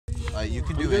You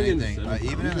can do anything,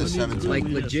 even in the 17. Like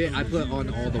legit, I put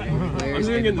on all the warming layers,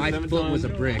 and my foot was a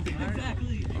brick.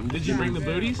 Did you bring the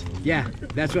booties? Yeah,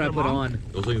 that's what I put on.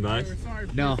 Those look nice?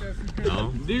 No.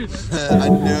 No? Dude. I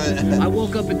knew it. I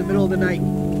woke up in the middle of the night.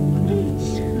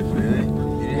 Really?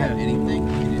 You didn't have anything?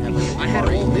 You didn't have like I had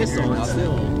all this on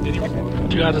still.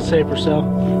 You got to say Purcell.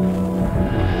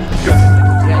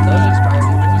 Yeah, those expired.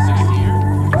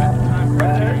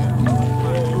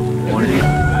 One of these.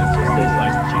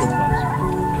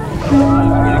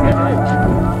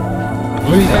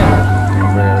 What do you think?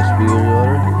 Anybody got a speed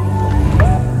water?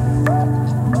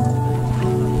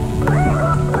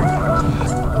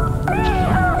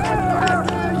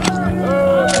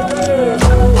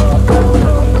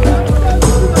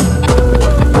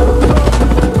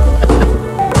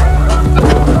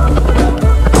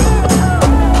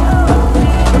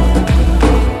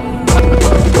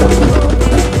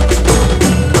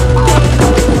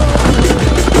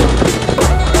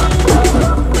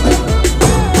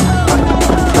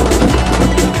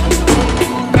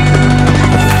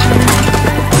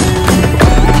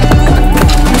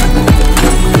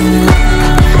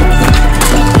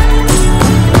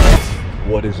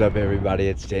 What is up, everybody?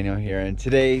 It's Daniel here, and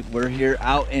today we're here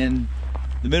out in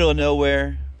the middle of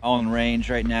nowhere on range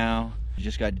right now. We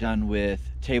just got done with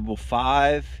table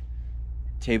 5,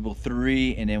 table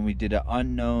 3, and then we did an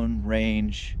unknown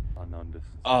range. Unknown distance.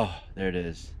 Oh, there it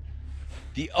is.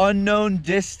 The unknown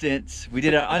distance. We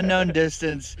did an unknown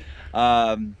distance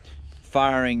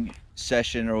firing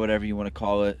session, or whatever you want to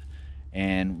call it,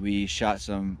 and we shot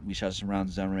some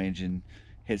rounds down range and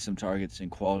hit some targets and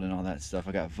qualled and all that stuff.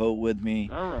 I got Vote with me,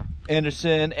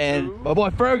 Anderson, and my boy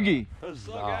Fergie.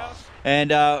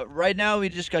 And right now we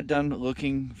just got done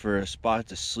looking for a spot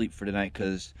to sleep for tonight,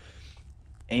 because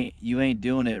you ain't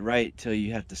doing it right till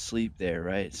you have to sleep there,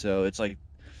 right? So it's probably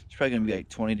gonna be like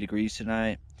 20 degrees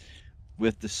tonight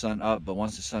with the sun up, but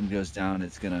once the sun goes down,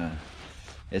 it's gonna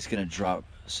drop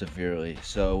severely.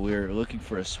 So we're looking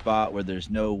for a spot where there's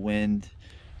no wind,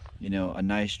 you know, a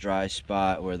nice dry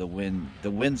spot where the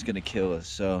wind's gonna kill us.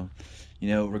 So, you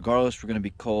know, regardless, we're gonna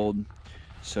be cold,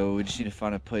 so we just need to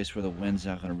find a place where the wind's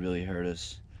not gonna really hurt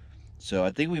us. So I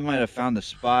think we might have found the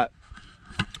spot.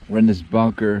 We're in this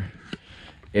bunker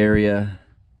area,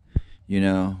 you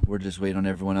know, we're just waiting on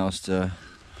everyone else to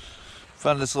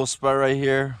find this little spot right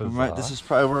here. This is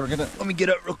probably where we're gonna, let me get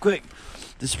up real quick.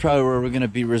 This is probably where we're gonna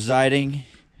be residing,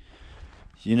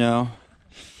 you know.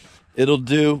 It'll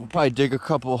do. We'll probably dig a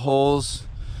couple holes,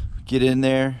 get in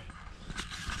there.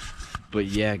 But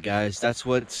yeah, guys, that's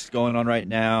what's going on right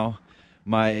now.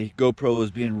 My GoPro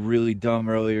was being really dumb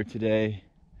earlier today.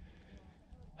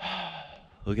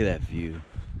 Look at that view.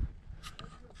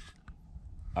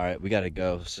 All right, we gotta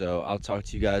go. So I'll talk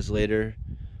to you guys later.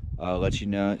 I'll let you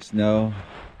know.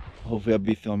 Hopefully I'll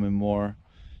be filming more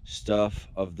stuff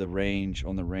of the range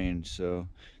on the range. So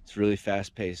it's really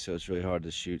fast paced, so it's really hard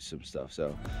to shoot some stuff.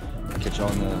 So catch you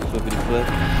on the flippity flip.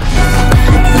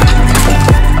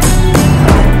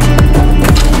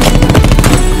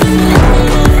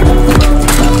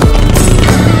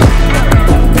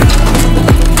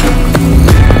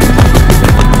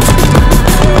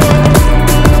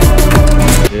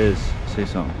 Say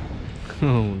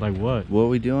something. Like what? What are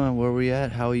we doing? Where are we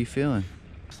at? How are you feeling?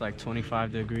 It's like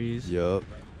 25 degrees. Yup.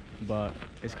 But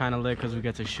it's kind of lit because we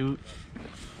get to shoot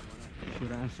an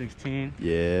M16.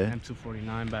 Yeah.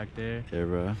 M249 back there. Yeah,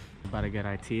 bro. About to get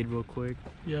IT'd real quick.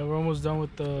 Yeah, we're almost done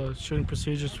with the shooting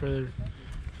procedures for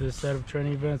this set of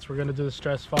training events. We're gonna do the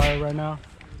stress fire right now,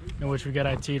 in which we get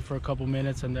IT'd for a couple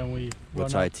minutes, and then we.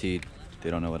 What's IT? They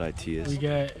don't know what IT is. We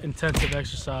get intensive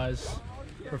exercise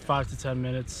for 5 to 10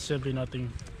 minutes. Should be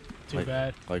nothing too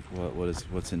bad. Like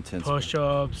what's intense?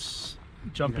 Push-ups,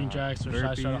 jumping jacks or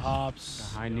side shuttle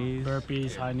hops, high knees,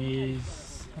 burpees, high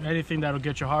knees, anything that'll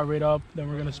get your heart rate up. Then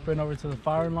we're gonna sprint over to the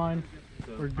firing line.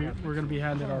 We're gonna be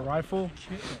handed our rifle,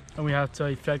 and we have to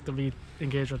effectively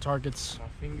engage our targets.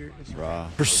 Raw.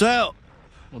 Purcell!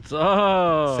 What's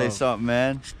up? Say something,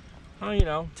 man. Oh, you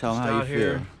know, Tell them how you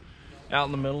here, feel. out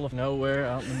in the middle of nowhere,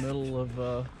 out in the middle of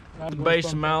the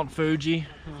base of Mount Fuji,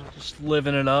 just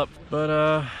living it up. But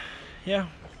yeah.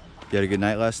 You had a good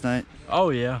night last night?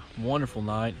 Oh yeah, wonderful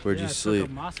night. Where'd you sleep?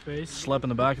 Slept in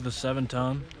the back of the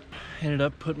 7-ton. Ended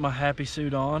up putting my happy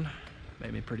suit on.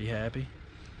 Made me pretty happy.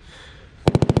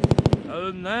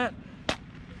 Other than that,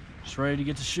 just ready to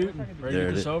get to shooting. Ready to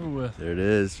get this over with. There it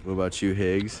is. What about you,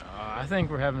 Higgs? I think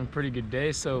we're having a pretty good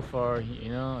day so far.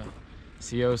 You know,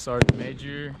 CO Sergeant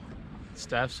Major,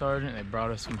 Staff Sergeant, they brought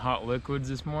us some hot liquids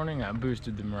this morning. I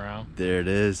boosted the morale. There it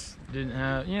is. Didn't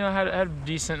have, you know, had a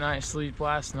decent night's sleep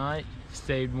last night.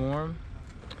 Stayed warm.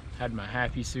 Had my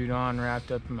happy suit on,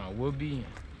 wrapped up in my whoopee.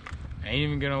 I ain't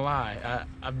even gonna lie,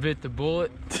 I bit the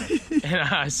bullet and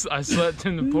I slept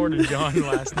in the porta-john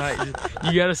last night.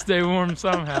 You gotta stay warm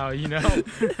somehow, you know?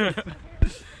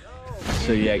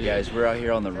 So yeah, guys, we're out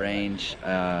here on the range.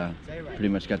 Pretty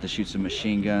much got to shoot some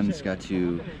machine guns, got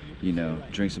to, you know,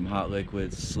 drink some hot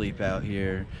liquids, sleep out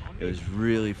here. It was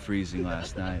really freezing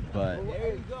last night, but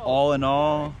all in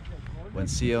all, when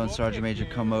CO and Sergeant Major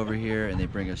come over here and they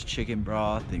bring us chicken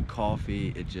broth and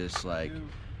coffee, it just like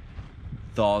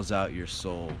thaws out your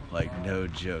soul, like no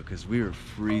joke, because we were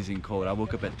freezing cold. I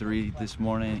woke up at 3 this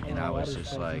morning and I was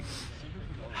just like,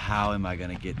 how am I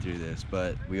gonna get through this?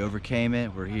 But we overcame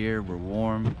it. We're here, we're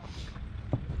warm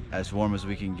as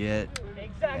we can get,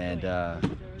 and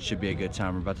should be a good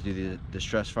time. We're about to do the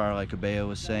stress fire like Cabello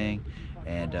was saying,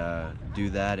 and do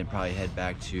that and probably head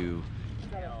back to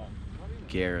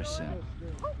Garrison,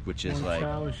 which is like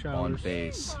on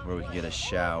base, where we can get a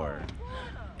shower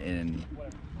and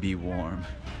be warm.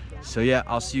 So yeah,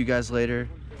 I'll see you guys later.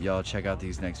 Y'all check out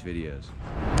these next videos.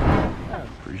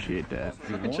 Appreciate that.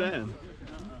 Good chatting.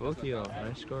 Both of y'all,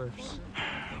 nice scarves.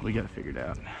 We got it figured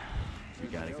out. We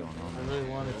got it going on. I really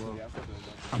wanted to.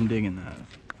 I'm digging that.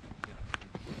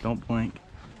 Don't blink.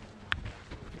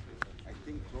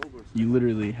 You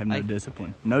literally have no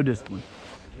discipline. No discipline.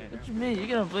 What you mean? You're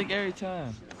gonna blink every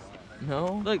time.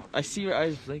 No? Look, I see your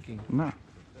eyes blinking. No.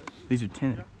 These are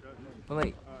tinted. But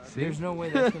like, there's no way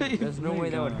that's gonna, there's no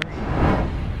way that would hurt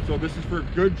you. So this is for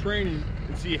good training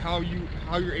and see how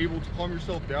you're able to calm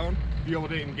yourself down, be able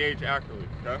to engage accurately.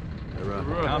 Okay.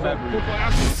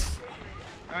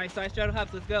 Alright, side straddle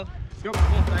hops, let's go. Let's go.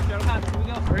 Come on, side straddle hops, here we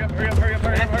go. Hurry up, hurry up, hurry up,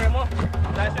 hurry up, hurry up.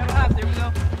 Side straddle hops, here we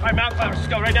go. Alright, mountain climbers, let's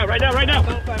go right now, right now, right now.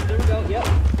 Mountain climbers, there we go, yep.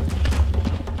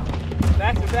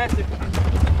 Faster, faster.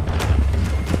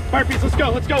 Fire piece, let's go,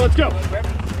 let's go, let's go. Let's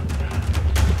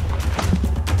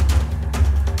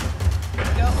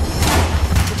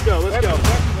go, let's go.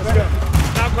 Let's go.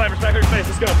 Mountain climbers, back here, face,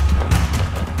 let's go.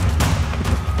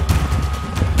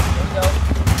 There we go.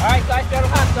 Alright, side straddle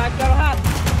hops, side straddle hops.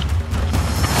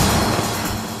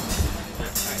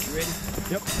 Alright, you ready?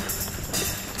 Yep.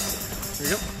 Here we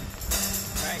go.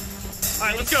 Alright.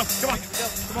 Alright, let's go, come on. Here we go,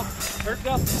 come on. First go.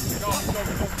 Go.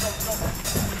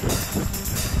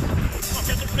 Come on,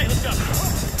 catch up to me, let's go.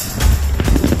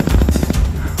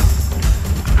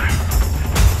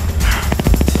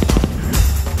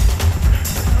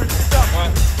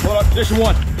 Alright, hold up, position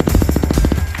 1.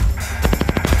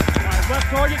 Alright, left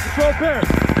target, control parent.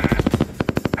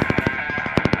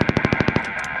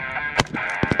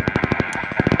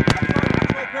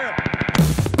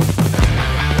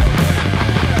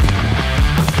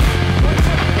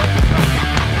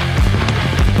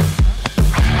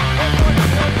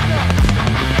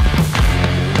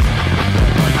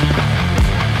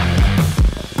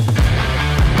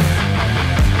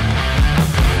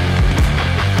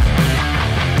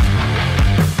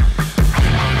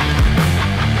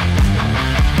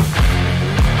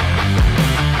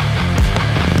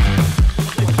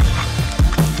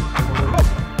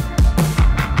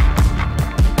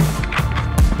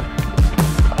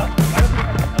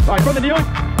 Alright, from the kneeling,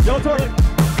 yellow target.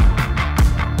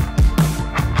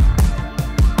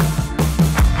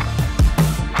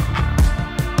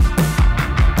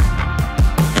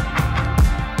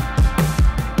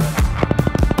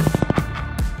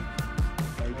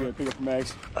 Very good, pick up your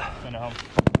mags. Send it home.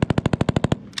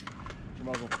 Your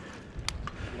muzzle.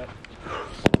 Get up.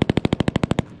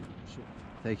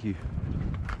 Thank you.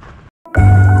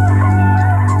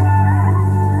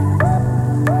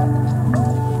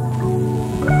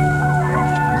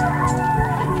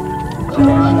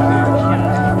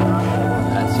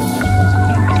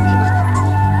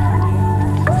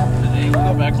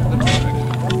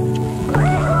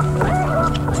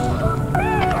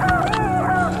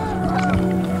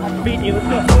 Beat you, let's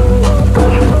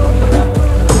go.